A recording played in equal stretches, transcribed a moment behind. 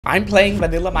I'm playing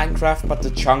vanilla Minecraft, but the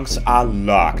chunks are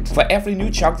locked. For every new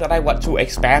chunk that I want to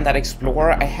expand and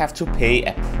explore, I have to pay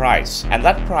a price. And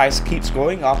that price keeps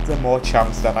going up the more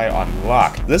chunks that I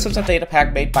unlock. This is a data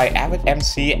pack made by Avid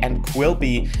MC and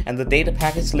Quilby, and the data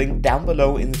pack is linked down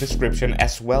below in the description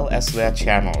as well as their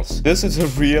channels. This is a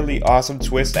really awesome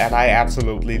twist and I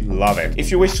absolutely love it. If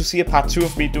you wish to see a part 2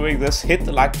 of me doing this, hit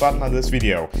the like button on this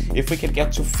video. If we can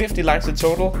get to 50 likes in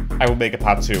total, I will make a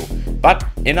part 2. But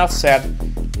enough said.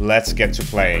 Let's get to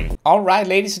playing. Alright,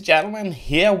 ladies and gentlemen,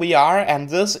 here we are, and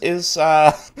this is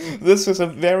a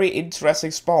very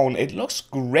interesting spawn. It looks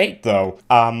great though,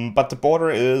 but the border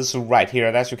is right here,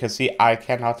 and as you can see, I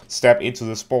cannot step into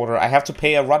this border. I have to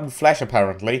pay a rotten flesh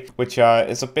apparently, which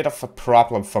is a bit of a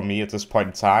problem for me at this point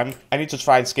in time. I need to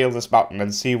try and scale this mountain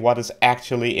and see what is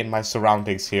actually in my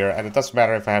surroundings here, and it doesn't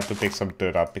matter if I have to dig some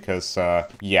dirt up, because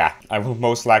yeah, I will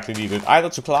most likely need it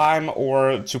either to climb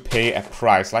or to pay a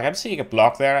price. Like, I'm seeing a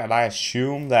block there, and I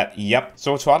assume that, yep.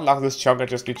 So to unlock this chunk, I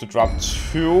just need to drop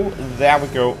 2. There we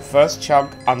go. First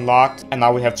chunk unlocked, and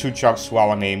now we have 2 chunks to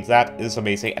our name. That is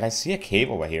amazing. And I see a cave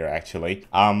over here, actually.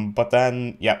 But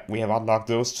then, yep, we have unlocked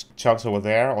those chunks over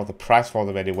there, or the price for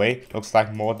them anyway. Looks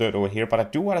like more dirt over here, but I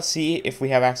do want to see if we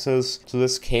have access to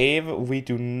this cave. We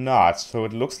do not. So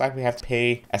it looks like we have to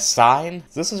pay a sign.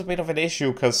 This is a bit of an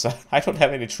issue, because I don't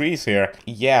have any trees here.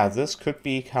 Yeah, this could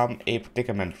become a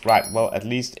predicament. Right, well, at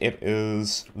least it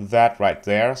is that right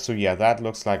there. So yeah, that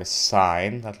looks like a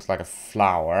sign. That looks like a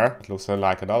flower. It looks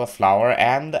like another flower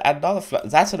and another flower.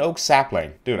 That's an oak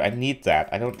sapling. Dude, I need that.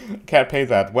 Can't pay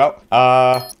that. Well,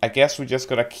 I guess we just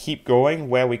gotta keep going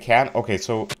where we can. Okay,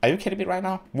 so are you kidding me right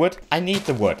now? Wood? I need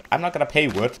the wood. I'm not gonna pay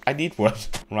wood. I need wood.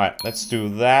 Right, let's do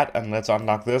that and let's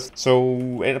unlock this.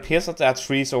 So it appears that there are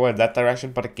trees over in that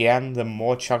direction, but again, the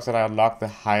more chunks that I unlock, the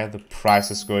higher the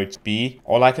price is going to be.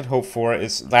 All I can hope for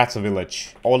is that's a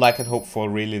village. All I can hope for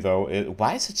really though,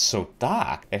 why is it so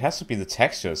dark? It has to be the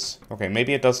textures. Okay,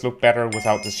 maybe it does look better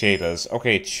without the shaders.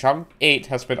 Okay, chunk 8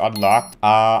 has been unlocked.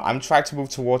 I'm trying to move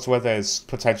towards where there's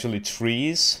potentially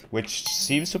trees, which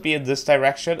seems to be in this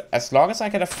direction. As long as I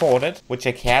can afford it, which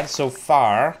I can so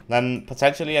far, then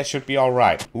potentially I should be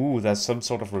alright. Ooh, there's some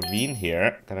sort of ravine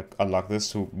here. Gotta unlock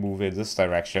this to move in this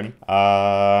direction.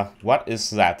 What is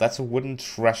that? That's a wooden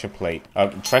treasure plate.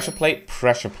 Treasure plate?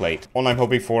 Pressure plate. All I'm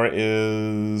hoping for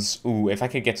is... Ooh, if I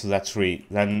can get to that tree,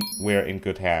 then we're in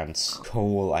good hands.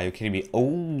 Coal, are you kidding me? Oh,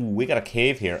 we got a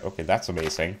cave here. Okay, that's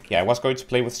amazing. Yeah, I was going to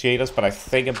play with shaders, but I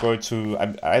think I'm going to...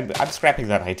 I'm scrapping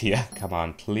that idea. Come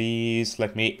on, please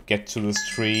let me get to this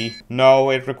tree. No,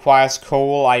 it requires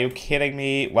coal. Are you kidding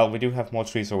me? Well, we do have more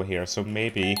trees over here, so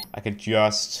maybe I could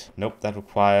just... Nope, that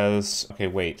requires... Okay,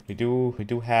 wait. We do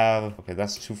have... Okay,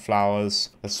 that's 2 flowers.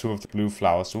 That's 2 of the blue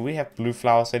flowers. Do we have blue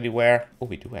flowers anywhere? Oh,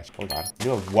 we do actually. Hold on. We do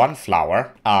have 1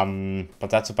 flower. But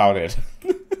that's about it.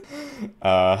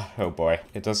 Oh boy.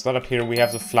 It does not appear we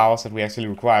have the flowers that we actually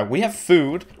require. We have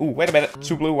food. Ooh, wait a minute.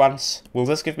 2 blue ones. Will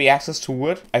this give me access to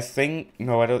wood? I think...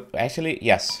 No, I don't... Actually,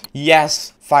 yes.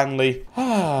 Yes! Finally.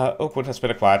 Oak wood has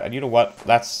been acquired. And you know what?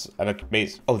 That's an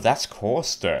amazing... Oh, that's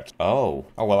coarse dirt. Oh.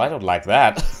 Oh, well, I don't like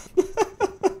that.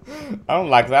 I don't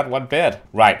like that one bit.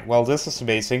 Right, well, this is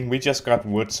amazing. We just got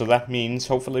wood, so that means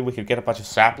hopefully we can get a bunch of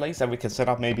saplings and we can set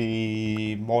up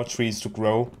maybe more trees to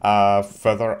grow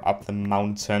further up the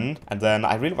mountain. And then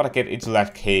I really want to get into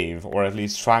that cave, or at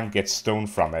least try and get stone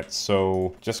from it.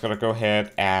 So just gonna go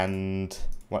ahead and...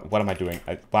 What am I doing?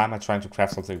 Why am I trying to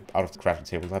craft something out of the crafting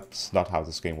table? That's not how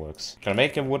this game works. Gonna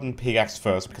make a wooden pickaxe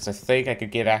first, because I think I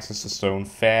could get access to stone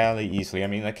fairly easily. I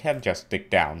mean, I can just dig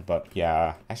down, but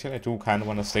yeah. Actually, I do kind of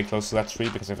want to stay close to that tree,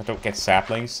 because if I don't get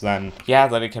saplings, then... Yeah,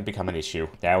 then it can become an issue.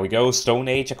 There we go, Stone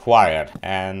Age acquired.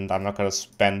 And I'm not gonna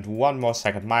spend 1 more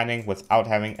second mining without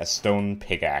having a stone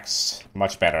pickaxe.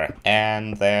 Much better.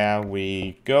 And there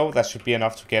we go. That should be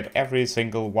enough to get every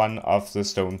single one of the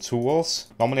stone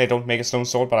tools. Normally, I don't make a stone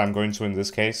sword, but I'm going to in this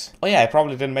case. Oh yeah, I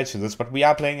probably didn't mention this, but we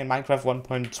are playing in Minecraft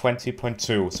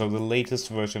 1.20.2, so the latest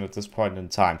version at this point in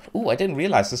time. Ooh, I didn't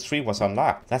realize this tree was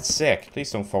unlocked. That's sick.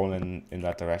 Please don't fall in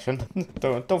that direction.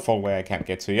 don't fall where I can't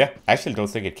get to you. I actually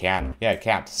don't think it can. Yeah, it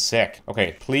can't. Sick.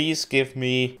 Okay, please give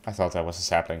me... I thought that was a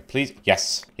sapling. Please.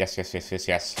 Yes.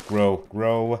 Yes.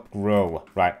 Grow.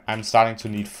 Right, I'm starting to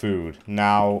need food.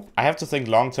 Now, I have to think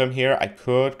long term here. I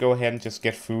could go ahead and just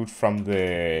get food from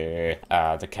the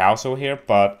cows over here,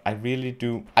 but I really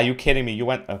do... Are you kidding me? You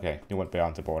went... Okay, you went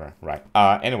beyond the border. Right.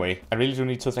 Anyway, I really do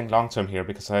need to think long term here,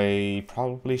 because I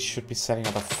probably should be setting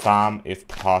up a farm if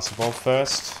possible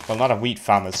first. Well, not a wheat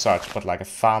farm as such, but like a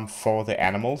farm for the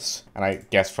animals. And I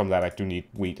guess from that I do need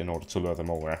wheat in order to lure them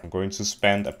over. I'm going to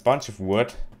spend a bunch of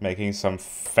wood making some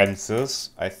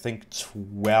fences. I think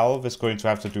 12 is going to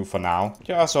have to do for now.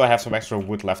 Yeah, so I have some extra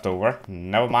wood left over.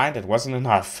 Never mind, it wasn't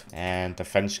enough. And the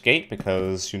fence gate,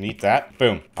 because you need that.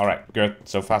 Boom. All right, good.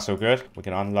 So far, so good. We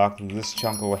can unlock this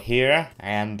chunk over here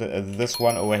and this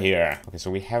one over here. Okay,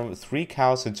 so we have 3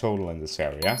 cows in total in this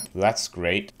area. That's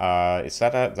great. Is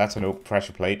that that's an oak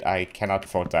pressure plate? I cannot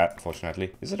afford that,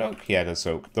 fortunately. Is it oak? Yeah, it is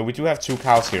oak. Though we do have 2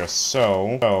 cows here,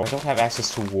 so I don't have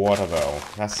access to water though.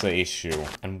 That's the issue.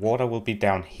 And water will be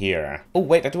down here. Oh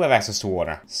wait, I do have access to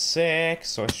water. Sick.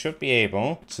 So I should be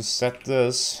able to set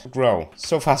this to grow.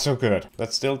 So far, so good.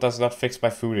 That still does not fix my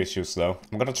food issues though.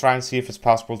 I'm gonna try and see if it's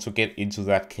possible to get into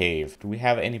that cave. Do we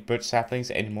have any birch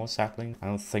saplings? Any more saplings? I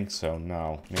don't think so,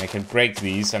 no. I mean, I can break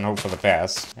these and hope for the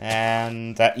best.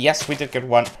 And yes, we did get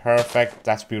one. Perfect.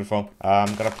 That's beautiful.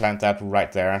 I'm gonna plant that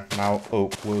right there. Now,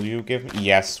 oak, will you give me?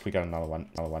 Yes, we got another one.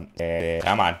 Another one.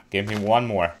 Come on, give me one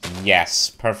more. Yes,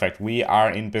 perfect. We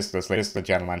are in business, ladies and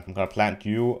gentlemen. I'm gonna plant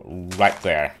you right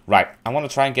there. Right. I want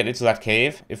to try and get into that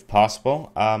cave, if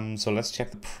possible. So let's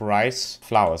check the price.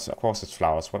 Flowers. Of course it's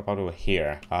flowers. What about over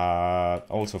here?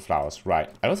 Also flowers. Right.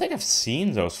 I don't think I've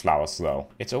seen those flowers, though.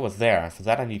 It's over there. For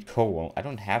that, I need coal. I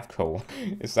don't have coal.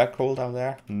 Is that coal down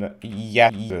there? No. Yeah,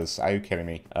 it is. Are you kidding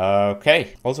me?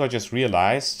 Okay. Also, I just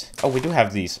realized... Oh, we do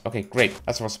have these. Okay, great.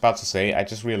 That's what I was about to say. I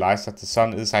just realized that the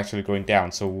sun is actually going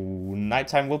down, so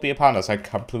nighttime will be upon us. I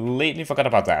completely forgot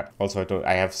about that. Also,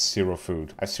 I have 0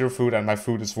 food. I have 0 food, and my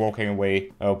food is walking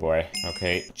away. Oh, boy.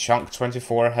 Okay. Chunk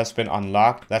 24 has been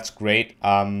unlocked. That's great.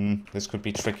 This could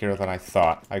be trickier than I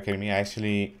thought. Are you kidding me?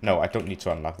 No, I don't need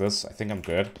to unlock this. I think I'm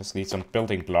good. Just need some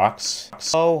building blocks.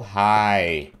 Oh,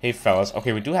 hi. Hey, fellas.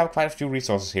 Okay, we do have quite a few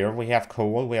resources here. We have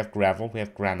coal, we have gravel, we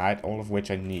have granite, all of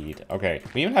which I need. Okay.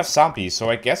 We even have zombies, so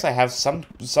I guess I have some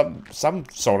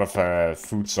sort of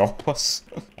food source.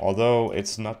 Although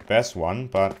it's not the best one,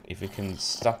 but if it can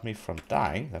stop me from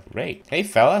dying, that's great. Hey,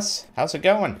 fellas. How's it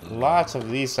going? Lots of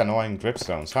these annoying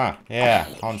dripstones, huh? Yeah,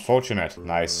 how unfortunate.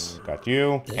 Nice. Got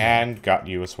you, and got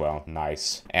you as well.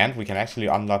 Nice. And we can actually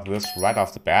unlock this right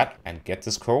off the bat and get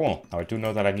this coal. Now, I do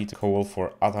know that I need the coal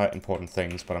for other important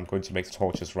things, but I'm going to make the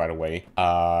torches right away.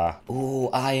 Ooh,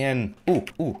 iron.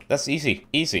 Ooh, that's easy.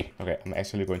 Easy. Okay, I'm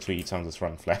actually going to eat some of this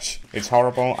rotten flesh. It's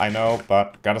horrible, I know,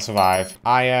 but gotta survive.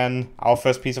 Iron. Our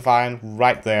first piece of iron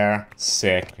right there.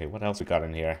 Sick. Okay, what else we got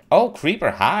in here? Oh,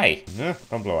 creeper, hi.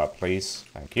 Don't blow up, please.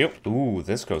 Thank you. Ooh,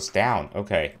 this goes down.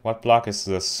 Okay, what block is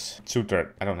this? 2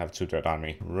 dirt. I don't have 2 dirt on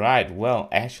me. Right, well,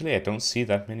 actually, I don't see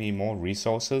that many more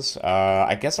resources.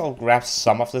 I guess I'll grab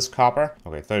some of this copper.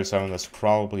 Okay, 37, that's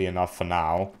probably enough for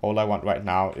now. All I want right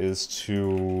now is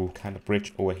to kind of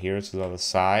bridge over here to the other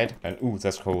side. And ooh,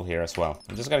 there's coal here as well.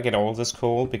 I'm just gonna get all this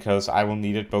coal because I will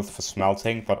need it both for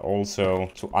smelting, but also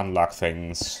to unlock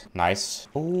things. Nice.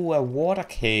 Ooh, a water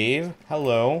cave.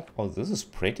 Hello. Oh, this is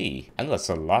pretty. And there's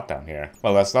a lot down here.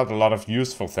 Well, there's not a lot of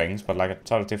useful things, but like a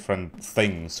ton of different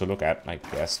things to look at, I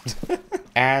guess.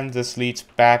 And this leads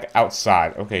back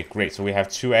outside. Okay, great. So we have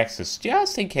 2 exits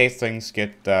just in case things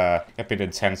get a bit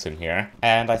intense in here.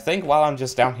 And I think while I'm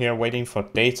just down here waiting for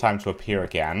daytime to appear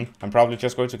again, I'm probably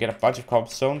just going to get a bunch of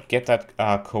cobblestone, get that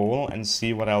coal, and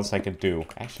see what else I can do.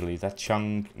 Actually, that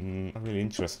chunk, I'm really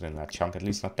interested in that chunk, at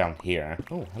least not down here.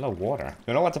 Oh, hello, water.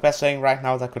 You know what the best thing right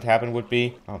now that could happen would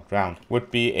be? Oh, drown.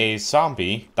 Would be a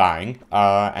zombie dying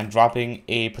and dropping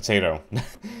a potato.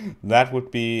 That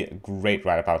would be great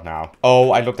right about now.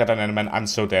 Oh, I looked at an enderman. I'm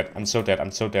so dead. I'm so dead.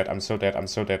 I'm so dead. I'm so dead. I'm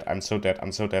so dead. I'm so dead.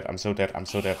 I'm so dead. I'm so dead. I'm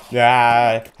so dead.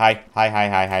 Yeah. Hi.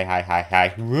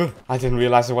 I didn't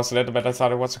realize it was an enderman. I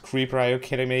thought it was a creeper. Are you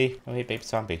kidding me? Oh, hey, baby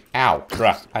zombie. Ow.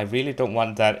 Bruh. I really don't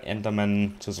want that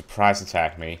enderman to surprise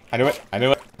attack me. I knew it. I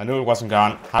knew it. I knew it wasn't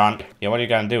gone. Yeah, what are you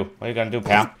gonna do? What are you gonna do,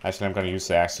 pal? Actually, I'm gonna use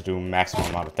the axe to do maximum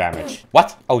amount of damage.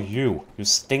 What? Oh, you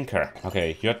stinker.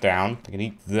 Okay, you're down. I can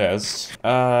eat this.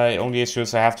 Only issue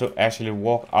is I have to actually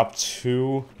walk up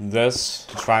to this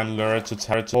to try and lure it to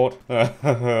teleport.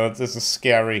 This is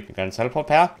scary. You gonna teleport,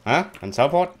 pal? Huh? Can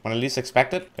teleport? When I least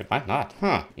expect it? It might not.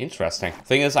 Huh. Interesting.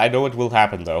 Thing is, I know it will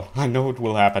happen, though. I know it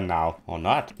will happen now. Or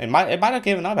not. It might have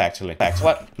given up, actually.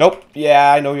 What? Nope.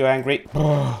 Yeah, I know you're angry.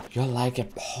 You're like a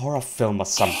horror film or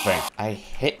something. I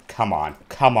hate... Come on.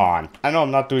 Come on. I know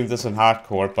I'm not doing this in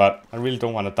hardcore, but I really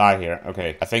don't want to die here.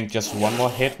 Okay. I think just one more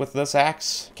hit with this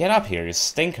axe. Get up here, you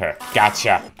stinker.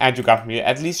 Gotcha. And you got me.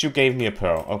 At least you gave me a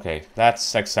pearl. Okay.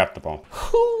 That's acceptable.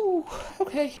 Whew.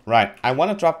 Okay. Right. I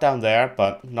want to drop down there,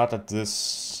 but not at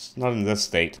this not in this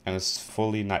state. And it's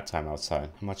fully nighttime outside.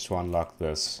 How much to unlock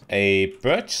this? A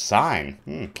birch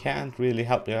sign. Can't really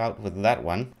help you out with that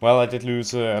one. Well, I did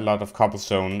lose a lot of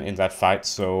cobblestone in that fight,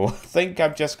 so I think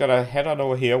I'm just gonna head on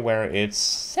over here where it's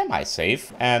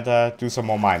semi-safe and do some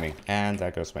more mining. And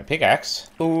there goes my pickaxe.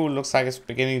 Ooh, looks like it's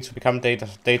beginning to become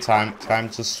daytime. Time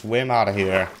to swim out of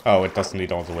here. Oh, it doesn't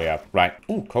lead all the way up. Right.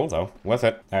 Ooh, cool though. Worth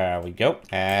it. There we go.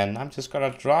 And I'm just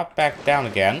gonna drop back down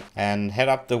again and head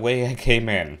up the way I came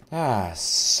in. Ah,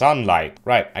 sunlight.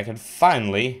 Right, I can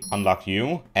finally unlock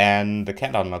you. And I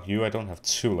can't unlock you. I don't have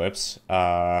tulips.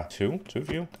 Two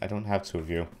of you? I don't have two of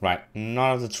you. Right,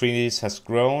 none of the trees has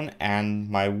grown and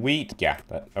my wheat. Yeah,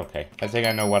 but okay. I think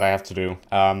I know what I have to do.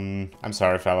 I'm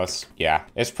sorry, fellas. Yeah,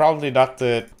 it's probably not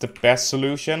the best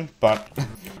solution, but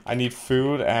I need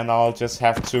food and I'll just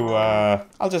have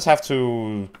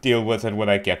to deal with it when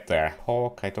I get there.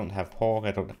 Pork, I don't have pork,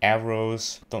 I don't have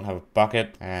arrows, don't have a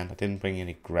bucket, and I didn't bring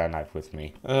any granite with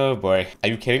me. Oh boy. Are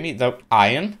you kidding me? The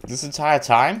iron? This entire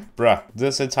time? Bruh,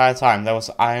 this entire time there was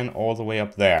iron all the way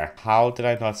up there. How did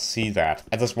I not see that?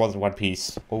 I just wanted one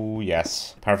piece. Oh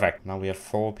yes. Perfect. Now we have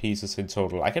 4 pieces in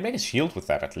total. I can make a shield with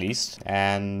that at least.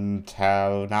 And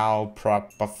have now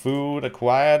proper food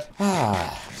acquired.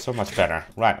 Ah, so much better.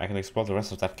 Right, I can explore the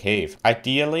rest of that cave.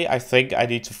 Ideally, I think I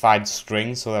need to find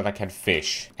string so that I can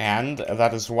fish. And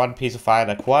that is 1 piece of iron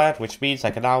acquired, which means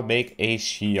I can now make a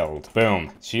shield.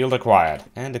 Boom. Shield acquired.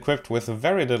 And equipped with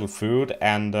very little food.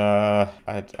 And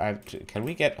can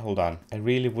we get... Hold on. I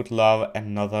really would love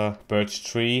another birch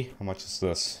tree. How much is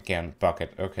this? Again,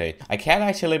 bucket. Okay. I can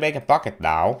actually make a bucket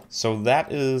now. So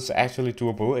that is actually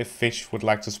doable if fish would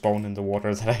like to spawn in the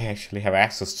water that I actually have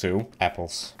access to.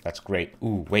 Apples. That's great.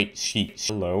 Ooh, wait. Sheep.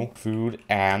 Hello. Food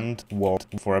and wool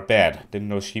for a bed. Didn't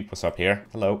know sheep was up here.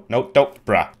 Hello. No, don't.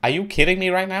 Bruh. Are you kidding me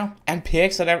right now? And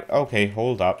pigs and everything. Okay,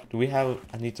 hold up. Do we have...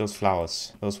 I need those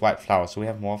flowers. Those white flowers. Do we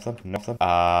have more of them? No of them.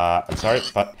 I'm sorry,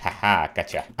 but... Haha,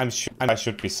 gotcha. I'm sure I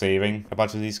should be saving a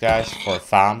bunch of these guys for a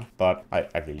farm, but I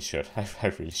really should. I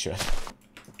really should.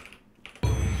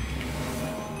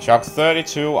 Shock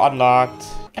 32 unlocked.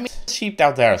 I mean, sheep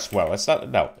down there as well. It's not,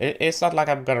 no, it's not like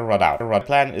I'm gonna run out. The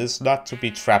plan is not to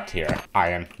be trapped here.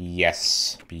 Iron,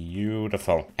 yes,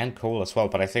 beautiful. And coal as well,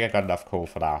 but I think I got enough coal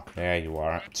for now. There you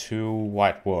are, 2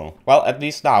 white wool. Well, at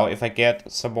least now, if I get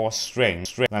some more string,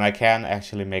 then I can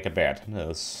actually make a bed.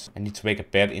 Yes. I need to make a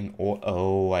bed in all.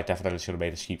 Oh, I definitely should have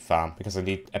made a sheep farm because I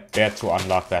need a bed to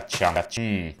unlock that chunk.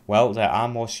 Well, there are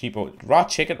more sheep. Raw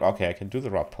chicken. Okay, I can do the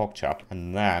raw pork chop,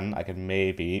 and then I can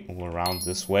maybe move around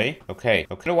this way. Okay.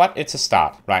 You know what? It's a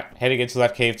start. Right, heading into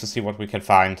that cave to see what we can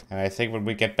find. And I think when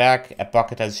we get back, a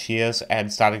bucket and shears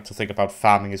and starting to think about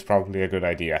farming is probably a good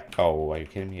idea. Oh, are you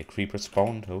kidding me? A creeper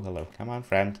spawned? Oh, hello. Come on,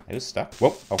 friend. Are you stuck?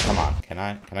 Whoa. Oh, come on. Can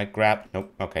I grab?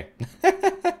 Nope. Okay.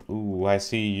 Ooh, I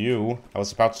see you. I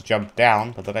was about to jump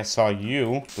down, but then I saw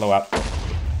you blow up.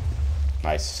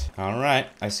 Nice. Alright.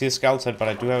 I see a skeleton, but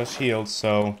I do have a shield,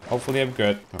 so hopefully I'm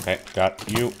good. Okay, got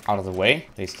you out of the way.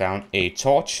 Place down a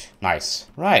torch. Nice.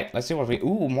 Right, let's see what we...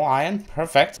 Ooh, more iron.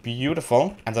 Perfect.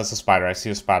 Beautiful. And there's a spider. I see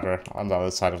a spider on the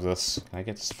other side of this. Can I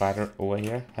get the spider over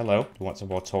here? Hello. You want some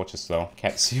more torches, though?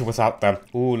 Can't see without them.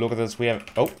 Ooh, look at this. We have...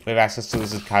 Oh, we have access to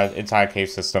this entire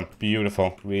cave system.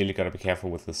 Beautiful. Really gotta be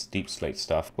careful with this deep slate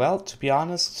stuff. Well, to be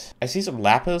honest, I see some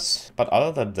lapis, but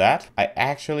other than that, I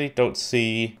actually don't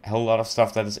see a whole lot of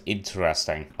stuff that is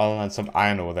interesting other than some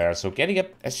iron over there. So getting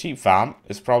a sheep farm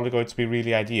is probably going to be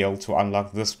really ideal to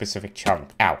unlock this specific chunk.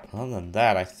 Ow. Other than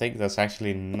that, I think there's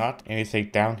actually not anything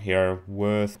down here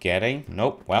worth getting.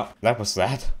 Nope. Well, that was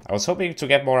that. I was hoping to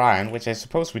get more iron, which I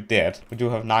suppose we did. We do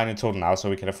have 9 in total now, so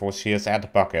we can afford shears and a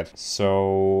bucket.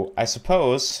 So I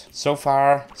suppose so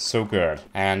far so good.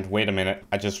 And wait a minute,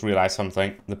 I just realized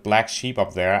something. The black sheep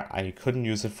up there, I couldn't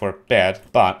use it for a bed,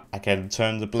 but I can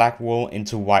turn the black wool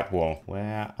into white wool.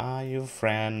 Where are you,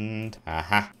 friend?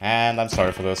 Aha. And I'm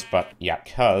sorry for this, but yeah,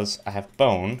 because I have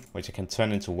bone, which I can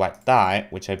turn into white dye,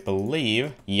 which I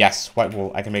believe... Yes, white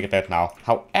wool. I can make a bed now.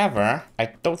 However,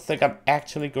 I don't think I'm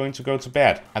actually going to go to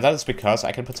bed. And that is because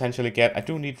I can potentially get... I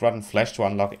do need rotten flesh to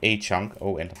unlock a chunk.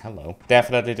 Oh, and hello.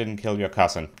 Definitely didn't kill your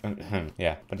cousin.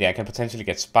 Yeah, but yeah, I can potentially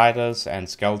get spiders and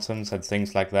skeletons and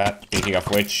things like that. Speaking of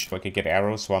which, we can get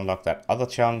arrows to unlock that other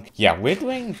chunk. Yeah, we're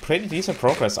doing pretty decent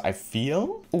progress, I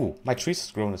feel. Ooh, my my trees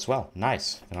has grown as well.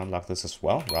 Nice. I can unlock this as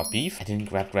well. Raw beef. I didn't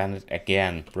grab granite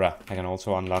again. Bruh. I can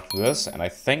also unlock this. And I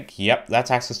think, yep, that's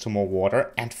access to more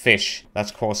water and fish.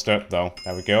 That's coarse dirt though.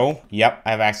 There we go. Yep,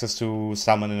 I have access to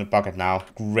salmon in a bucket now.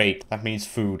 Great. That means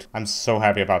food. I'm so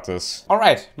happy about this.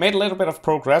 Alright, made a little bit of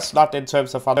progress. Not in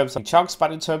terms of chunks,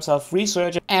 but in terms of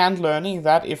researching and learning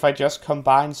that if I just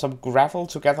combine some gravel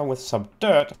together with some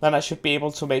dirt, then I should be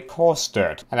able to make coarse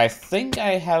dirt. And I think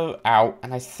I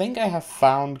have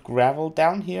found gravel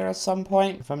down here at some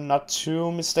point, if I'm not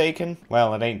too mistaken.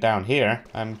 Well, it ain't down here.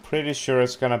 I'm pretty sure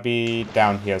it's gonna be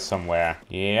down here somewhere.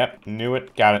 Yep, knew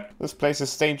it, got it. This place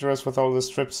is dangerous with all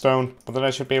this stripstone, but then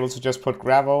I should be able to just put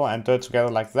gravel and dirt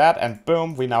together like that, and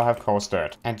boom, we now have coarse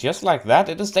dirt. And just like that,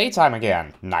 it is daytime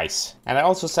again. Nice. And I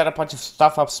also set a bunch of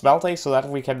stuff up smelting so that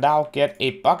we can now get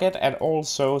a bucket and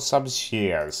also some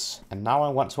shears. And now I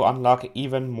want to unlock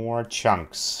even more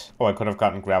chunks. Oh, I could have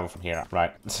gotten gravel from here.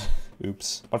 Right.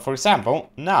 Oops. But for example,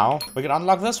 now we can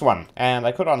unlock this one. And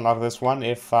I could unlock this one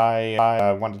if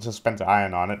I wanted to spend the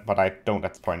iron on it, but I don't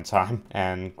at this point in time.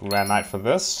 And granite for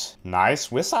this.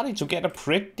 Nice. We're starting to get a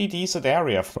pretty decent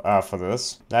area for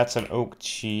this. That's an oak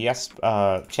chest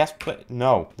plate.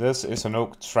 No, this is an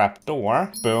oak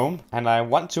trapdoor. Boom. And I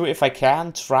want to, if I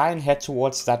can, try and head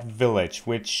towards that village,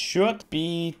 which should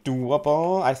be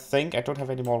doable. I think I don't have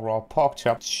any more raw pork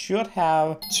chops. Should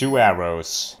have 2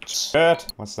 arrows. Good.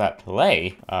 What's that?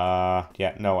 Clay?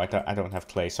 Yeah, no, I don't have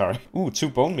clay, sorry. Ooh, 2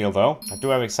 bone meal, though. I do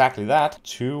have exactly that.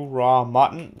 2 raw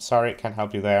mutton. Sorry, can't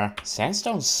help you there.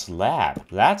 Sandstone slab.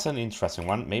 That's an interesting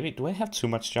one. Maybe, do I have too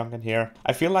much junk in here?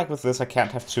 I feel like with this, I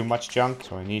can't have too much junk.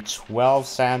 So I need 12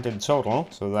 sand in total,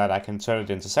 so that I can turn it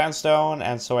into sandstone,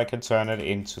 and so I can turn it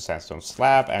into sandstone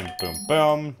slab, and boom,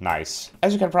 boom. Nice.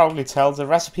 As you can probably tell, the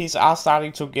recipes are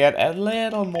starting to get a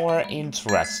little more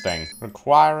interesting,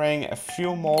 requiring a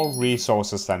few more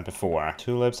resources than before.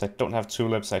 Tulips, I don't have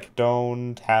tulips. I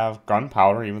don't have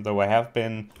gunpowder, even though I have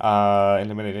been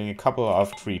eliminating a couple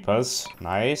of creepers.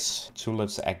 Nice.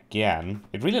 Tulips again.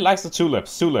 It really likes the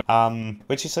tulips.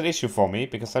 Which is an issue for me,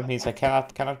 because that means I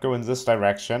cannot go in this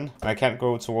direction. And I can't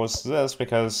go towards this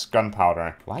because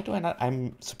gunpowder. Why do I not?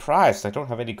 I'm surprised I don't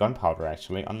have any gunpowder,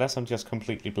 actually. Unless I'm just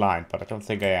completely blind, but I don't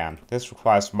think I am. This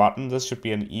requires mutton. This should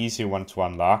be an easy one to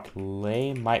unlock.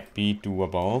 Clay might be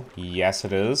doable. Yes,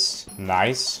 it is.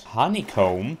 Nice.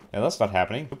 Honeycomb. Yeah, that's not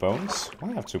happening. 2 bones.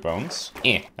 I have 2 bones.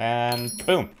 And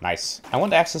boom. Nice. I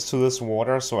want access to this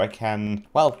water so I can,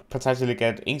 well, potentially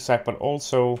get insect, but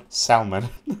also salmon.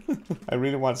 I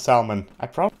really want salmon. I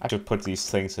should put these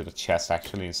things in the chest,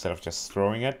 actually, instead of just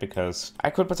throwing it, because I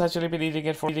could potentially be needing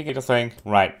it for eating it a thing.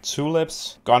 Right.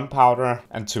 Tulips, gunpowder,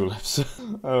 and tulips.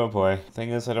 Oh boy.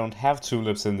 Thing is, I don't have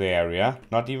tulips in the area.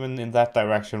 Not even in that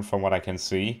direction from what I can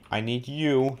see. I need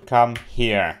you to come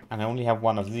here. And I only have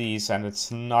one of these, and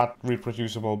it's not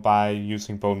reproducible by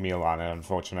using bone meal on it,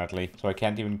 unfortunately. So I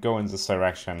can't even go in this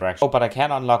direction. Oh, but I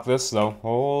can unlock this, though.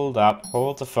 Hold up.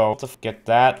 Hold the phone. Get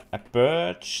that. A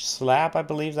birch slab, I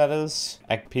believe that is.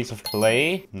 A piece of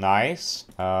clay. Nice.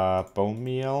 Bone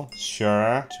meal.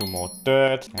 Sure. 2 more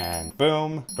dirt. And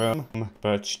boom. Boom.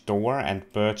 Birch door and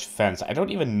birch fence. I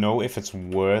don't even know if it's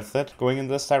worth it going in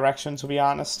this direction, to be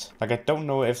honest. Like, I don't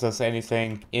know if there's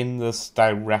anything in this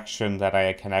direction that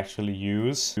I can actually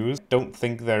use. Don't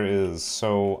think there is.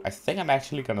 So I think I'm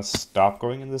actually gonna stop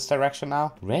going in this direction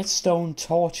now. Redstone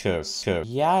torches.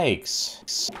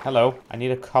 Yikes. Hello. I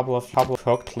need a couple of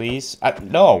cooked, please.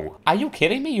 No. Are you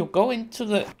kidding me? You go into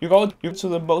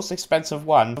the most expensive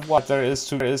one. What there is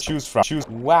to choose from.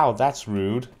 Wow, that's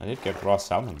rude. I did get raw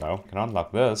salmon though. Can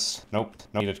unlock this. Nope.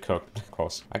 Needed cooked, of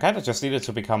course. I kind of just needed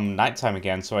to become nighttime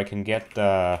again so I can get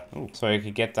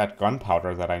that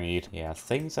gunpowder that I need. Yeah,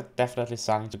 things are definitely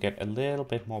starting to get a little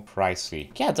bit more pricey.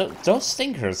 Yeah, those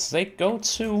stinkers, they go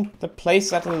to the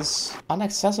place that is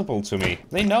inaccessible to me.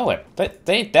 They know it.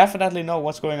 They definitely know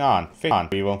what's going on. Fish are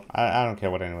evil. I don't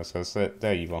care what anyone says.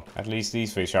 They're evil. At least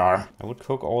these fish are. I would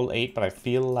cook all 8, but I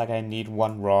feel like I need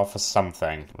 1 raw for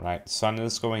something. Right, sun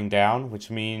is going down, which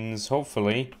means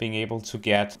hopefully being able to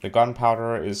get the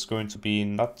gunpowder is going to be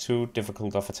not too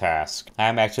difficult of a task.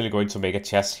 I'm actually going to make a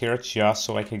chest here just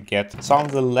so I can get some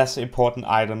of the less important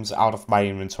items out of my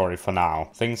inventory for now.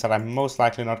 Things that I'm most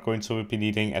likely not going to be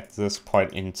needing at this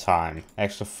point in time.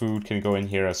 Extra food can go in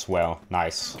here as well.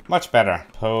 Nice. Much better.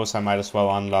 Suppose I might as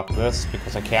well unlock this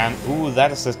because I can. Ooh,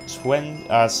 that is the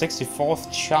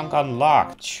 64th chunk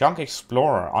unlocked. Chunk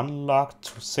Explorer unlocked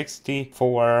to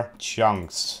 64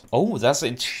 chunks. Oh, that's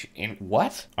in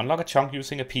what? Unlock a chunk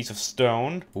using a piece of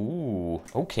stone. Ooh,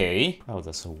 okay. Oh,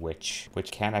 there's a witch,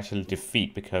 which can actually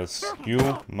defeat because you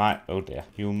might, oh dear,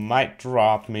 you might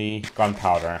drop me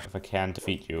gunpowder if I can and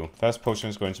defeat you. First potion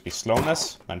is going to be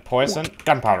slowness, then poison,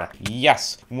 gunpowder.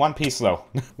 Yes, 1 piece though.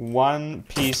 1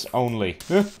 piece only.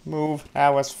 Move.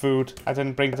 That was food. I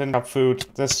didn't bring up food.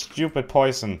 The stupid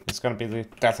poison is gonna be the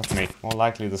death of me. More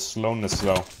likely the slowness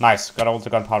though. Nice, got all the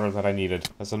gunpowder that I needed.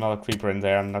 There's another creeper in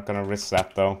there. I'm not gonna risk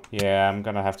that though. Yeah, I'm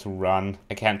gonna have to run.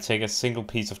 I can't take a single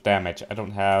piece of damage. I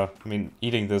don't have... I mean,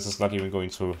 eating this is not even going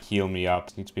to heal me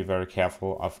up. Need to be very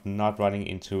careful of not running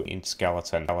into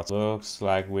skeleton. Looks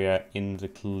like we're in the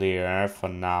clear for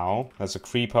now. There's a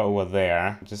creeper over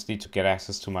there. I just need to get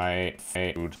access to my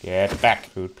food. Get back.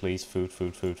 Food, please. Food,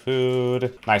 food, food,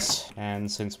 food. Nice.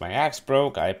 And since my axe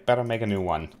broke, I better make a new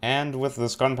one. And with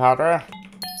this gunpowder...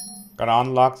 Gonna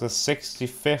unlock the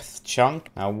 65th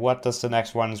chunk. Now, what does the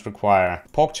next ones require?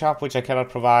 Pork chop, which I cannot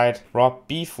provide. Raw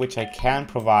beef, which I can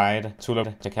provide. Tulip,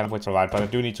 which I cannot provide, but I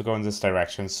do need to go in this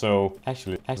direction. So,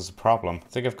 actually, that's a problem. I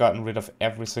think I've gotten rid of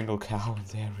every single cow in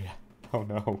the area. Oh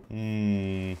no.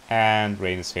 And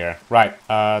rain is here. Right.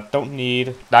 Don't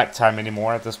need nighttime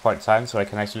anymore at this point in time, so I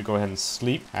can actually go ahead and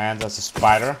sleep. And there's a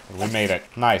spider. We made it.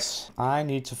 Nice. I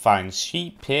need to find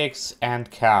sheep, pigs, and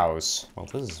cows. Well,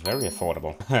 this is very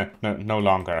affordable. No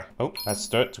longer. Oh, that's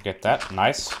dirt to get that.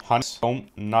 Nice. Hunt. Home.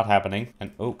 Not happening.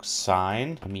 An oak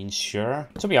sign. I mean, sure.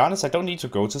 To be honest, I don't need to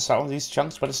go to some of these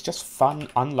chunks, but it's just fun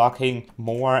unlocking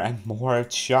more and more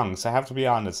chunks. I have to be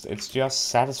honest. It's just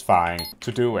satisfying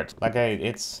to do it. Like,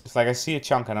 it's like I see a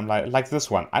chunk and I'm like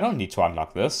this one. I don't need to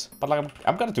unlock this, but like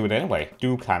I'm gonna do it anyway.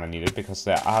 Do kind of need it because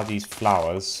there are these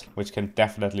flowers which can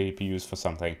definitely be used for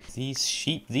something. These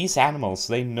sheep, these animals,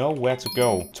 they know where to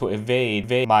go to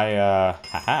evade my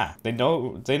They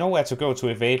know where to go to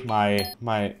evade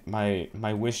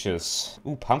my wishes.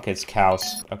 Ooh, pumpkins,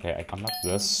 cows. Okay, I unlock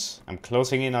this. I'm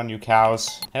closing in on you,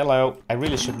 cows. Hello. I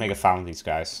really should make a farm of these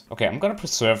guys. Okay, I'm gonna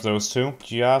preserve those two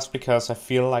just because I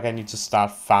feel like I need to start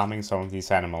farming some of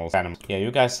these animals. Yeah,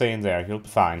 you guys stay in there. You'll be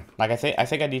fine. Like, I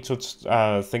think I need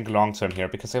to think long term here,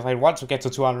 because if I want to get to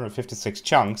 256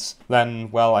 chunks, then,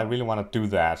 well, I really want to do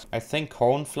that. I think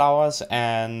cornflowers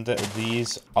and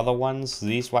these other ones,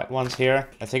 these white ones here,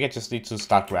 I think I just need to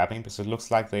start grabbing, because it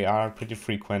looks like they are pretty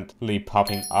frequently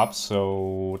popping up,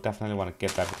 so definitely want to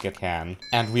get that if I can.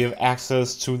 And we have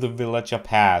access to the villager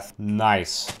path.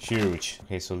 Nice. Huge.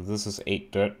 Okay, so this is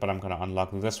 8 dirt, but I'm gonna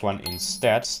unlock this one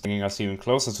instead, bringing us even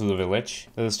closer to the village.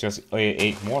 This is just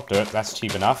 8 more dirt. That's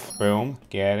cheap enough. Boom.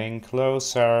 Getting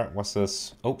closer. What's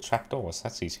this? Oh, trapdoors.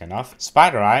 That's easy enough.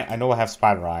 Spider eye. I know I have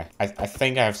spider eye. I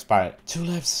think I have spider.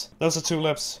 Tulips. Those are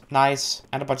tulips. Nice.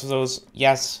 And a bunch of those.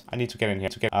 Yes. I need to get in here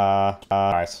to get...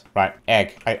 Right.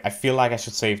 Egg. I feel like I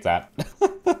should save that.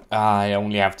 I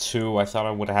only have 2. I thought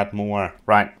I would have had more.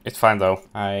 Right. It's fine though.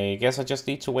 I guess I just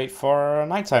need to wait for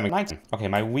nighttime. Okay,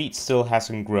 my wheat still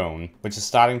hasn't grown, which is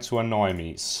starting to annoy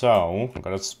me. So, I'm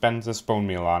gonna spend this bone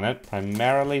meal on it,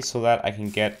 primarily so that I can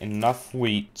get enough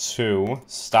wheat to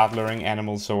start luring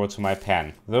animals over to my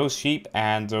pen. Those sheep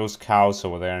and those cows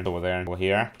over there and over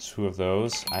here. 2 of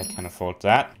those. I can afford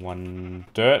that. 1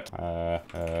 dirt.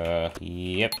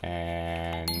 Yep.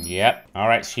 And yep.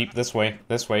 Alright, sheep, this way.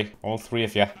 This way. All 3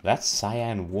 of you. That's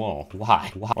cyan wool.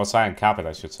 Why? Or cyan carpet,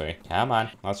 I should say. Come on.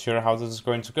 Not sure how this is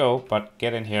going to go, but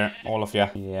get in here, all of you.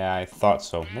 Yeah, I thought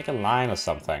so. Make a line or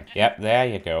something. Yep, there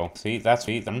you go. See, that's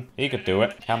them. You could do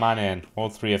it. Come on in. All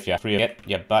 3 of you. Get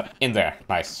your butt in there.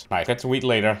 Nice. Nice. Get to wheat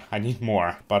later. I need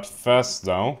more. But first,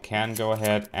 though, can go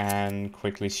ahead and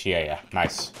quickly shear ya.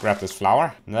 Nice. Grab this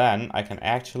flour. Then I can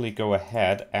actually go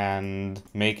ahead and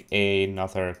make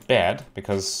another bed,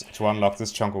 because to unlock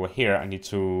this chunk over here, I need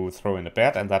to throw in a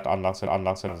bed, and that unlocks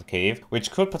another cave,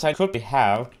 which could potentially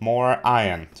have more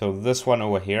iron. So this one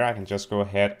over here, I can just go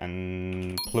ahead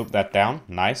and plop that down.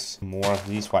 Nice. More of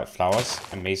these white flowers.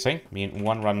 Amazing. I mean,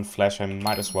 1 rotten flesh, I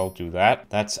might as well do that.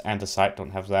 That's andesite,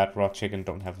 don't have that. Raw chicken,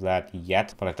 don't have that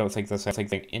yet. But I don't think there's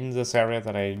anything in this area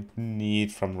that I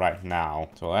need from right now.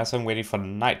 So as I'm waiting for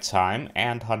nighttime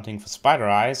and hunting for spider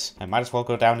eyes, I might as well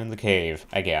go down in the cave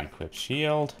again. Equip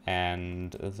shield.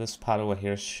 And this part over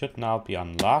here should now be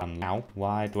unlocked. Now,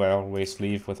 why do I always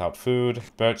leave without food?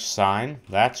 Birch sign.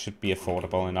 That should be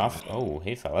affordable enough. Oh,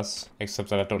 hey fellas. Except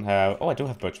that I don't have... Oh, I do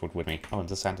have birchwood with me. Oh, and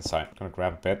this andesite. I'm gonna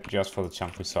grab a bit just for the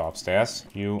chunk we saw upstairs.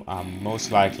 You are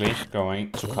most likely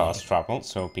going to cause trouble,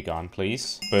 so be gone,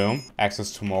 please. Boom.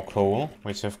 Access to more coal,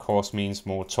 which of course means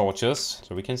more torches,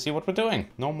 so we can see what we're doing.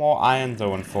 No more iron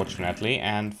though, unfortunately,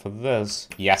 and for this,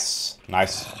 yes.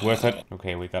 Nice. Worth it.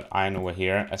 Okay, we got iron over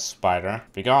here. A spider.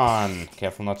 Be gone.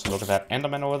 Careful not to look at that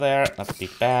enderman over there. not be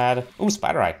bad. Ooh,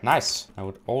 spiderite, nice. I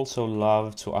would also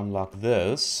love to unlock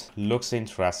this. Looks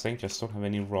interesting, just don't have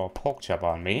any raw pork chop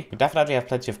on me. We definitely have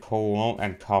plenty of coal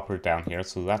and copper down here,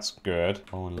 so that's good.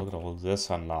 Oh, and look at all this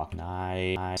unlocked.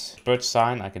 Nice. Birch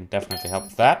sign, I can definitely help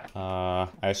with that. I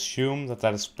assume that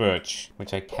that is birch,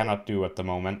 which I cannot do at the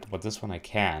moment, but this one I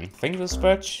can. Think this is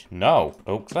birch? No.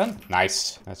 Oak then?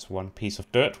 Nice. That's one piece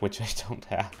of dirt, which I don't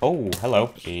have. Oh,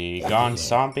 hello. Be gone,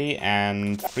 zombie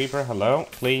and creeper, hello.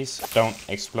 Please don't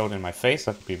explode in my face.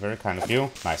 That would be very kind of you.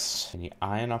 Nice. Any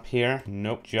iron up here?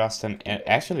 Nope, just an...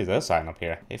 Actually, there's iron up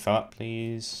here. Hey, fella,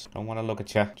 please. Don't want to look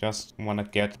at you. Just want to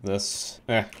get this...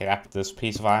 yeah, this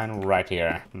piece of iron right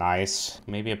here. Nice.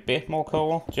 Maybe a bit more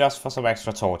coal, just for some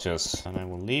extra torches. And I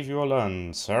will leave you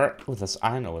alone, sir. Oh, there's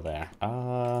iron over there.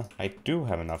 I do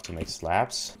have enough to make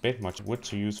slabs. Bit much wood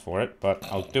to use for it, but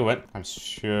I'll do it. I'm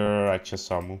sure I just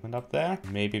saw movement up there.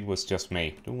 Maybe it was just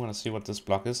me. Do want to see what this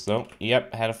block is, though.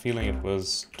 Yep, had a feeling it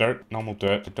was dirt. Normal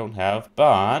dirt. I don't have,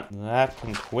 but that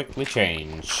can quickly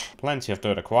change. Plenty of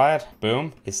dirt acquired.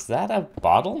 Boom. Is that a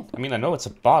bottle? I mean, I know it's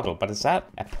a bottle, but is that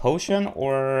a potion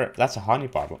or that's a honey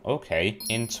bottle? Okay,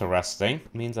 interesting.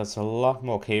 Means there's a lot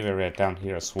more cave area down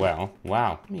here as well.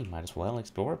 Wow. I mean, might as well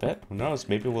explore a bit. Who knows?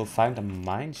 Maybe we'll find a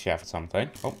mine shaft or something.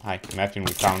 Oh, hi. Imagine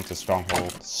we found the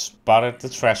stronghold. Spotted the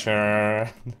treasure.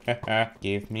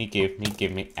 Give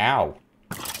me. Ow.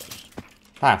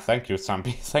 Ah, thank you,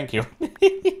 zombie. Thank you.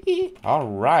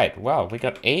 Alright, well, we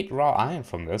got 8 raw iron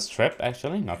from this trip,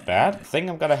 actually. Not bad. I think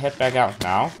I'm gonna head back out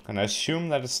now. Gonna assume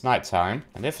that it's nighttime.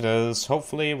 And if it is,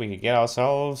 hopefully we can get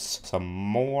ourselves some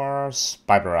more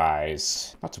spider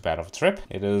eyes. Not too bad of a trip.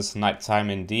 It is nighttime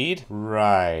indeed.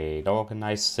 Right,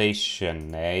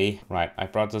 organization, eh? Right, I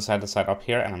brought this andesite up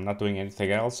here and I'm not doing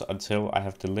anything else until I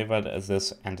have delivered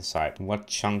this andesite. What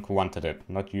chunk wanted it?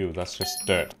 Not you, that's just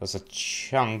dirt. There's a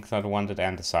chunk that wanted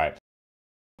andesite.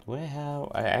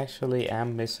 Well, I actually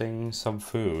am missing some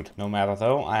food. No matter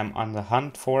though, I'm on the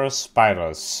hunt for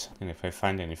spiders. And if I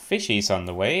find any fishies on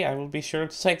the way, I will be sure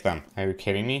to take them. Are you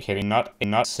kidding me? Not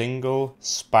a single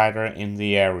spider in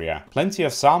the area. Plenty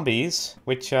of zombies,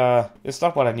 which is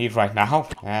not what I need right now.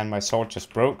 And my sword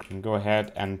just broke. I can go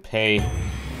ahead and pay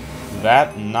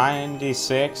that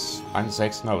 96,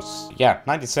 no, yeah,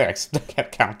 96.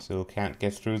 Can't count. Still can't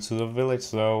get through to the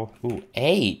village though. Ooh,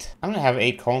 8. I'm gonna have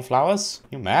 8 cornflowers.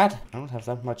 You mad? I don't have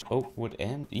that much oak wood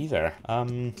in either.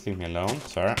 Leave me alone,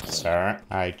 sir.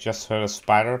 I just heard a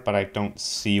spider, but I don't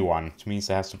see one, which means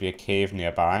there has to be a cave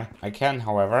nearby. I can,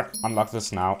 however, unlock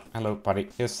this now. Hello, buddy.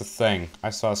 Here's the thing.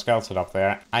 I saw a skeleton up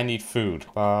there. I need food,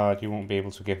 but you won't be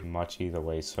able to get much either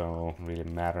way, so it really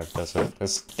matter, does it?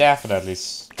 There's definitely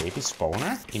maybe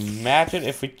spawner? Imagine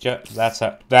if we just...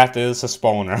 That is a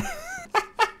spawner.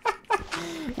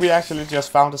 We actually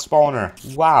just found a spawner.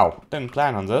 Wow, didn't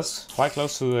plan on this. Quite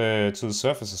close to the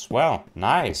surface as well.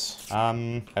 Nice.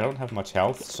 I don't have much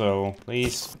health, so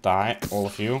please die, all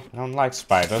of you. I don't like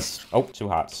spiders. Oh, 2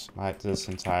 hearts. Light this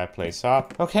entire place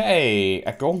up. Okay,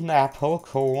 a golden apple,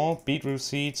 coal, beetroot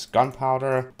seeds,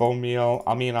 gunpowder, bone meal.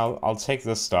 I mean, I'll take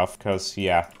this stuff, because,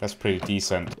 yeah, that's pretty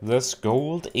decent. This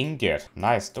gold ingot.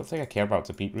 Nice. Don't think I care about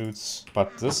the beetroots,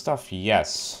 but this stuff,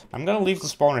 yes. I'm gonna leave the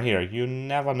spawner here. You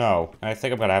never know. I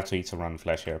think I'm gonna have to eat some rotten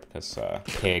flesh here because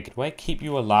pig. Do I keep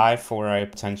you alive for a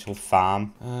potential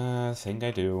farm? I think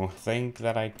I do. Think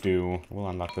that I do. We'll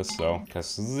unlock this though,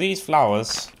 because these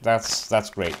flowers, that's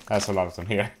great. That's a lot of them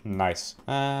here. Nice.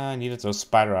 I needed those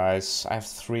spider eyes. I have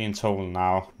 3 in total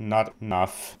now. Not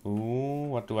enough. Ooh,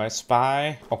 what do I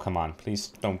spy? Oh, come on. Please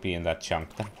don't be in that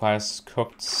chunk. That requires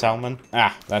cooked salmon.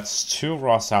 Ah, that's 2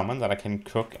 raw salmon that I can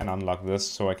cook and unlock this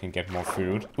so I can get more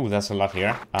food. Ooh, that's a lot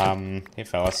here. Hey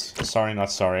fellas. Sorry,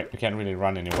 not sorry. We can't really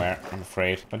run anywhere, I'm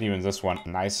afraid. Not even this one.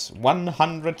 Nice.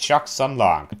 100 chucks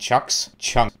unlocked.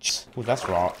 Chunks. Ooh, that's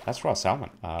raw. That's raw salmon.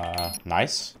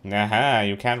 Nice. Nah,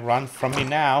 you can't run from me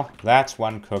now. That's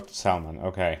 1 cooked salmon.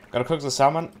 Okay. Gotta cook the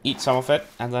salmon, eat some of it,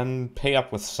 and then pay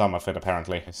up with some of it,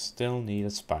 apparently. I still need a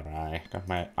spider eye. Got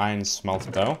my iron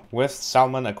smelted, though. With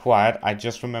salmon acquired, I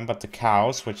just remembered the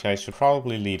cows, which I should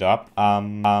probably lead up.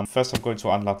 First I'm going to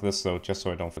unlock this, though, just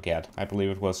so I don't forget. I believe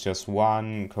it was just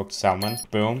 1 cooked salmon.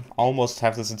 Boom. Almost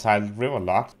have this entire river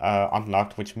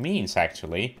unlocked, which means,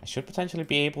 actually, I should potentially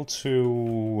be able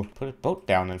to put a boat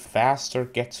down and faster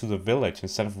get to the village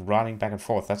instead of running back and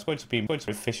forth. That's going to be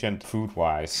efficient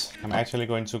food-wise. I'm actually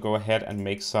going to go ahead and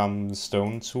make some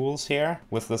stone tools here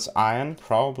with this iron.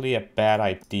 Probably a bad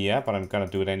idea, but I'm gonna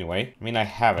do it anyway. I mean, I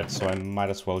have it, so I might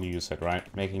as well use it, right?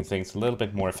 Making things a little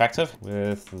bit more effective.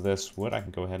 With this wood, I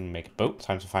can go ahead and make a boat.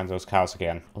 Time to find those cows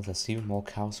again. Oh, there's even more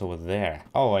cows over there.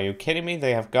 Oh, are you kidding me? me.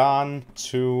 They have gone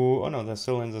to... Oh no, they're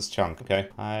still in this chunk. Okay,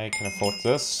 I can afford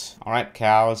this. Alright,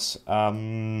 cows.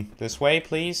 This way,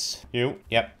 please. You.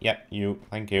 Yep, you.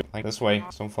 Thank you. Like this way.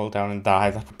 Don't fall down and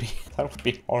die. That would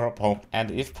be horrible.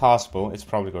 And if possible, it's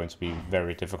probably going to be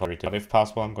very difficult. But if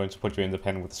possible, I'm going to put you in the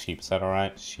pen with the sheep. Is that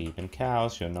alright? Sheep and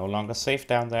cows, you're no longer safe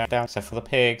down there. Except for the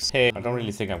pigs. Pig. I don't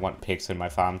really think I want pigs in my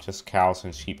farm. Just cows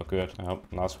and sheep are good. Nope,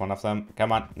 lost one of them.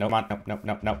 Come on. Nope,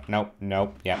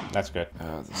 nope. Yeah, that's good.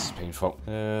 Oh, this is painful.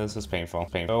 This is painful.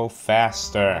 Go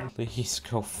faster. Please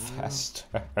go faster.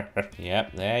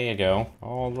 Yep, there you go.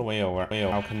 All the way over.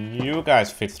 How can you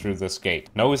guys fit through this gate?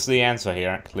 No is the answer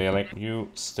here, clearly. You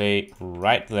stay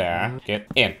right there. Get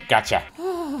in. Gotcha.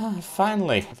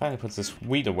 Finally put this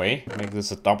wheat away. Make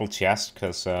this a double chest,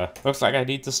 because looks like I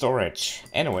need the storage.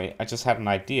 Anyway, I just had an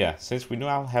idea. Since we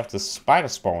now have the spider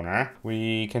spawner,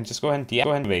 we can just go ahead and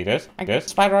invade it. I get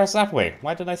spider eyes that way.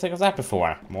 Why didn't I think of that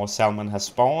before? More salmon has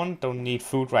spawned. Don't need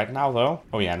food right now, though.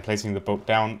 Oh yeah, and placing the boat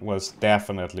down was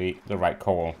definitely the right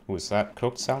call. Who is that?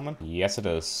 Cooked salmon? Yes, it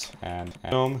is. And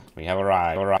boom, we have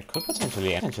arrived. I could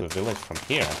potentially enter the village from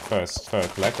here first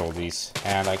collect all these.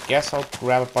 And I guess I'll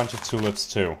grab a bunch of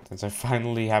tulips too, since I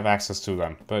finally have access to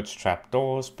them. Birch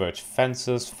trapdoors, birch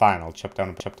fences. Fine, I'll chop down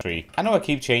a tree. I know I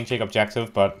keep changing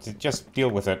objective, but just deal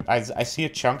with it. I see a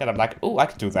chunk and I'm like, oh, I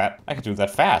can do that. I can do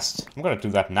that fast. I'm gonna do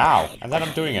that now. And then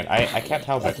I'm doing it. I can't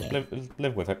help it.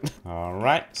 Live with it.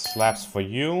 Alright, slabs for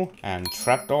you and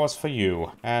trapdoors for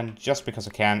you. And just because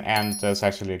I can, and there's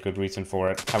actually a good reason for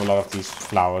it. I have a lot of these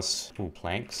flowers. Ooh,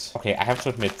 planks. Okay, I have to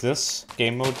admit, this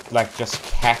game mode like just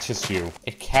catches you.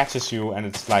 It catches you and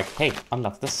it's like, hey,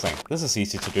 unlock this thing. This is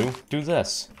easy to do. Do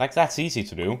this. Like, that's easy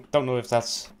to do. Don't know if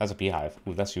that's a beehive.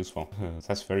 Ooh, that's useful.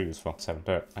 That's very useful. 7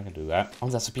 dirt. I can do that. Oh,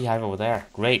 that's a beehive over there.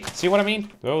 Great. See what I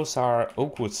mean? Those are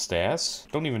oakwood stairs.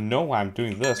 Don't even know why I'm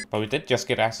doing this, but we did just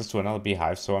get access to another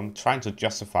beehive, so I'm trying to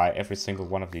justify every single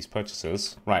one of these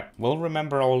purchases. Right. We'll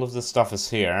remember all of this stuff is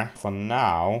here. For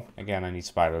now, again, I need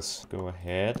spiders. Go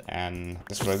ahead and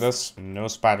destroy this. No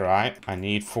spider eye. I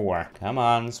need 4. Come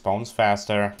on, spawns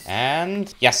faster.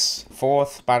 And yes,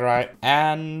 4th spider eye.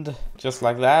 And just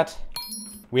like that,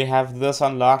 we have this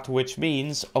unlocked, which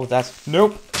means... Oh, that's...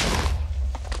 Nope!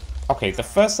 Okay, the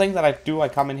first thing that I do, I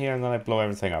come in here and then I blow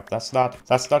everything up. That's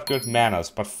not good manners,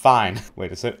 but fine.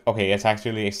 Wait, is it? Okay, it's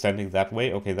actually extending that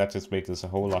way. Okay, that just makes this a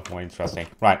whole lot more interesting.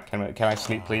 Right, can I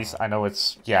sleep, please? I know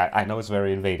it's... Yeah, I know it's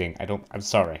very invading. I'm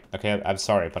sorry. Okay, I'm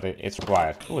sorry, but it's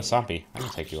required. Ooh, a zombie. I can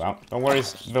take you out. Don't worry,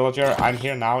 villager. I'm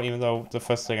here now, even though the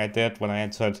first thing I did when I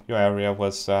entered your area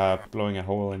was blowing a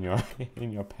hole in your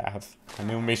in your path. A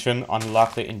new mission,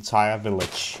 unlock the entire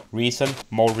village. Reason,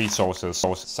 more resources.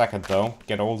 Second, though,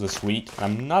 get all this wheat.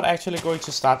 I'm not actually going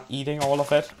to start eating all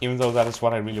of it, even though that is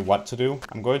what I really want to do.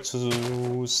 I'm going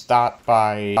to start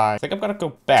by... I think I'm gonna go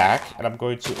back, and I'm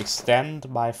going to extend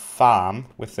my farm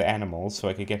with the animals, so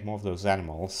I can get more of those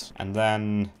animals. And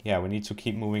then, yeah, we need to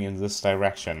keep moving in this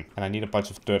direction. And I need a bunch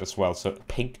of dirt as well, so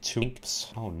pink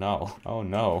tulips. Oh no. Oh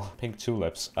no. Pink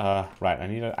tulips. Right, I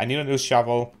need a new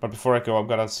shovel. But before I go, I'm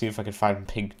gonna see if I can find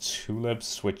pink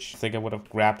tulips, which I think I would have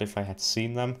grabbed if I had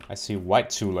seen them. I see white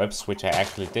tulips, which I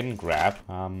actually didn't grab.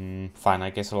 Fine, I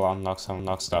guess I'll unlock some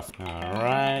stuff.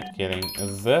 Alright, getting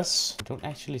this. I don't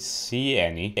actually see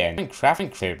any.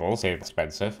 Crafting tables, they're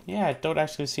expensive. Yeah, I don't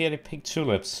actually see any pink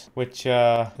tulips, which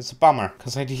is a bummer,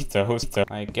 because I need those.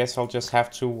 I guess I'll just have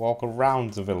to walk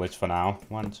around the village for now.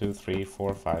 1, 2, 3,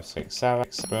 4, 5, 6, 7.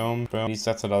 Boom, boom. At least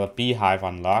that's another beehive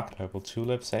unlocked. Purple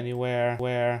tulips anywhere.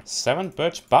 Where? 7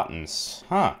 birch buttons.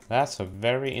 Huh, that's a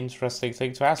very interesting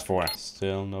thing to ask for.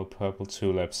 Still no purple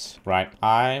tulips. Right,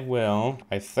 I will,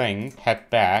 I think, head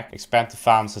back, expand the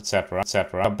farms, etc.,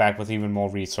 come back with even more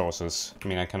resources. I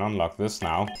mean, I can unlock this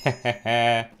now.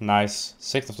 Nice.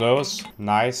 6 of those.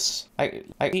 Nice.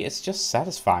 It's just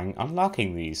satisfying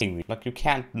unlocking these. Like, you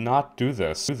can't not do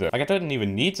this. Like, I didn't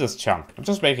even need this chunk. I'm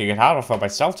just making it harder for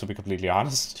myself, to be completely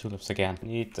honest. Tulips again.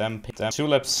 Need them. Pick them.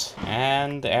 Tulips.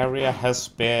 And the area has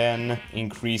been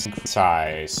increased in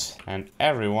size. And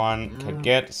everyone can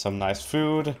get some nice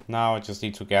food. Now I just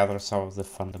need to gather some of the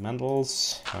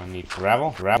fundamentals. I need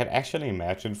gravel. I can actually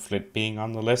imagine flint being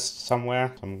on the list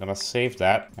somewhere. So I'm gonna save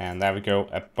that. And there we go.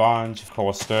 A bunch of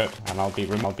coarse dirt. And I'll be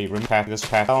removing this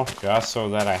panel just so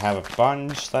that I have a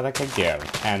bunch that I can give.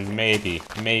 And maybe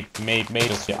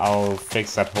I'll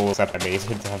fix that hole that I made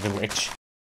in the village.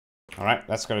 Alright,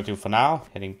 that's gonna do for now.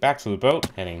 Heading back to the boat,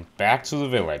 heading back to the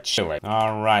village.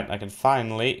 Alright, I can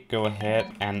finally go ahead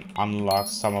and unlock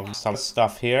some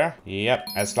stuff here. Yep,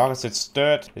 as long as it's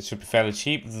dirt, it should be fairly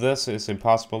cheap. This is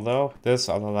impossible though. This,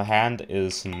 on the other hand,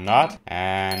 is not.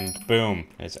 And boom,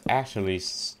 it's actually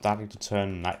starting to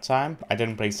turn nighttime. I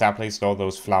didn't place all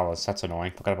those flowers. That's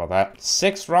annoying. Forgot about that.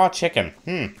 6 raw chicken.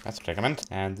 That's a predicament.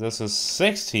 And this is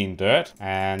 16 dirt.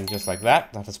 And just like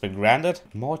that, that has been granted.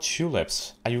 More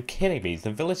tulips. Are you kidding me?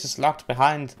 The village is locked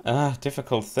behind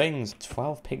difficult things.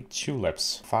 12 pink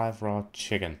tulips. 5 raw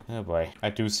chicken. Oh boy. I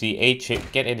do see 8 chicken.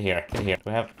 Get in here. Get here.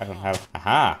 I don't have.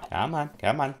 Aha. Come on.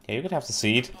 Come on. Yeah, you could have the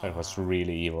seed. That was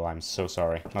really evil. I'm so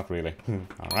sorry. Not really.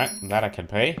 Alright. That I can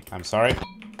pay. I'm sorry.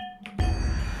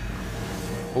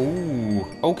 Ooh,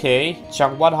 okay.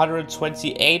 Chunk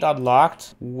 128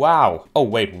 unlocked. Wow. Oh,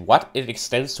 wait, what? It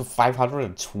extends to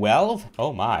 512?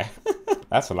 Oh my.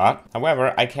 That's a lot.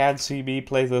 However, I can see me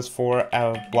play this for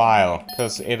a while,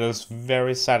 because it is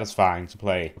very satisfying to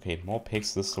play. Okay, more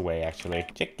pigs this way, actually.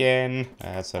 Chicken.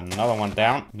 That's another one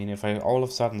down. I mean, if I all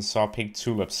of a sudden saw pink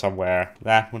tulips somewhere,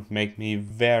 that would make me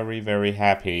very, very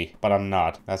happy. But I'm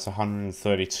not. That's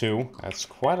 132. That's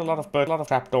quite a lot of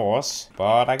trapdoors,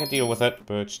 but I can deal with it.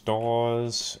 Birch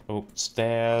doors. Oh,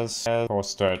 stairs.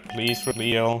 Horse dirt. Please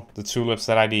reveal the tulips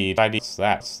that I need.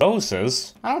 That's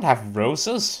roses. I don't have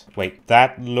roses. Wait, that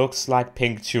looks like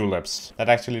pink tulips. That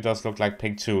actually does look like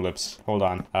pink tulips. Hold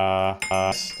on.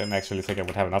 Didn't actually think I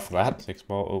would have enough of that. 6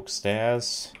 more oak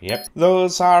stairs. Yep.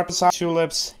 Those are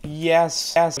tulips.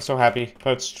 Yes. Yes. I'm so happy.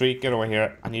 Perch tree, get over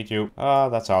here. I need you. Oh,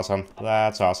 that's awesome.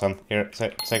 That's awesome. Here,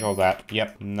 take all that.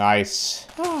 Yep. Nice.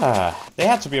 They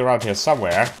had to be around here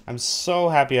somewhere. I'm so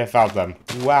happy I found them.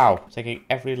 Wow. Taking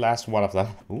every last one of them.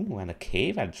 Ooh, and a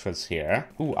cave entrance here.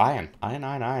 Ooh, iron.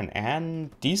 Iron.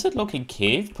 And decent looking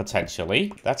cave,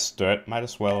 potentially. That's dirt. Might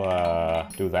as well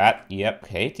do that. Yep.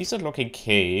 Okay. Decent looking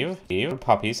cave.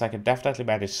 Puppies. I can definitely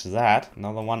manage that.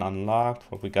 Another one unlocked.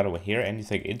 What we got over here?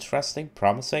 Anything interesting?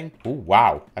 Promising? Ooh,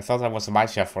 wow. I thought that was a mine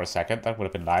shaft for a second. That would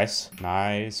have been nice.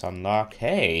 Nice. Unlock.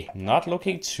 Hey. Not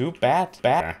looking too bad.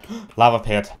 Lava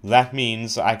pit. That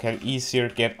means I can easier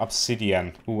get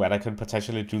obsidian. Ooh, and I can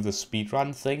potentially do the speedrun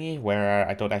thingy where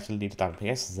I don't actually need a diamond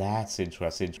pickaxe. That's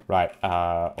interesting. Right.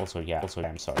 Also,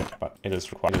 I'm sorry, but it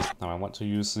is required. Now I want to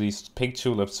use these pink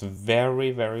tulips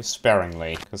very, very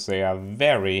sparingly, because they are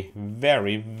very,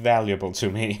 very valuable to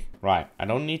me. Right, I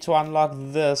don't need to unlock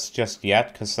this just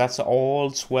yet, because that's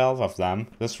all 12 of them.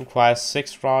 This requires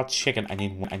 6 raw chicken. I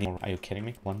need more. Are you kidding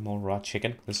me? 1 more raw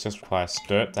chicken. This just requires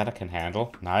dirt. That I can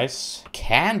handle. Nice.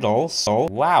 Candles. Oh,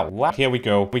 wow. Here we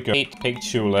go. 8 pink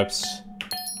tulips.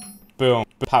 Boom.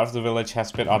 Part of the village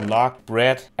has been unlocked.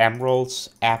 Bread, emeralds,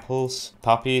 apples,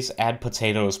 puppies, and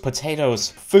potatoes.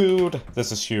 Potatoes! Food!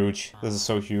 This is huge. This is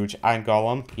so huge. Iron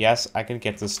golem. Yes, I can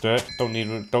get this dirt.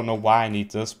 Don't know why I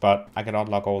need this, but I can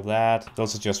unlock all that.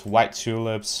 Those are just white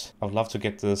tulips. I would love to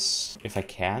get this if I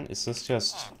can. Is this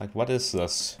just like, what is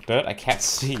this? Dirt? I can't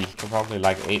see. Probably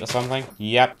like 8 or something.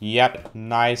 Yep.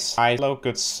 Nice. Hello,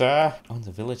 good sir. Oh, the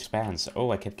village expands.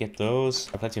 Oh, I can get those.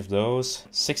 Plenty of those.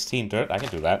 16 dirt. I can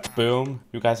do that. Boom.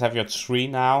 You guys have your tree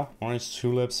now. Orange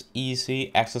tulips,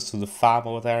 easy. Access to the farm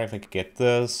over there if I could get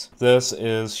this. This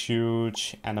is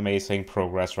huge and amazing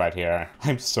progress right here.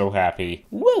 I'm so happy.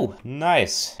 Woo!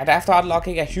 Nice. And after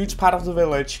unlocking a huge part of the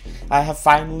village, I have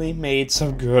finally made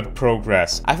some good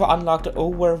progress. I've unlocked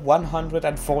over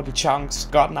 140 chunks,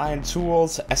 gotten iron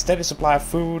tools, a steady supply of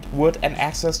food, wood, and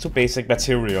access to basic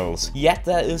materials. Yet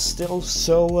there is still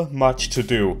so much to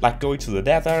do, like going to the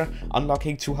nether,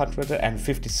 unlocking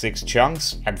 256 chunks,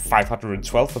 and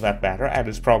 512 for that matter, and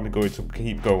it's probably going to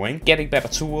keep going, getting better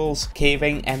tools,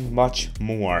 caving, and much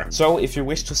more. So if you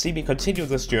wish to see me continue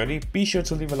this journey, be sure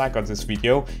to leave a like on this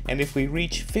video, and if we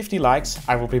reach 50 likes,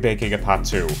 I will be making a part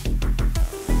 2.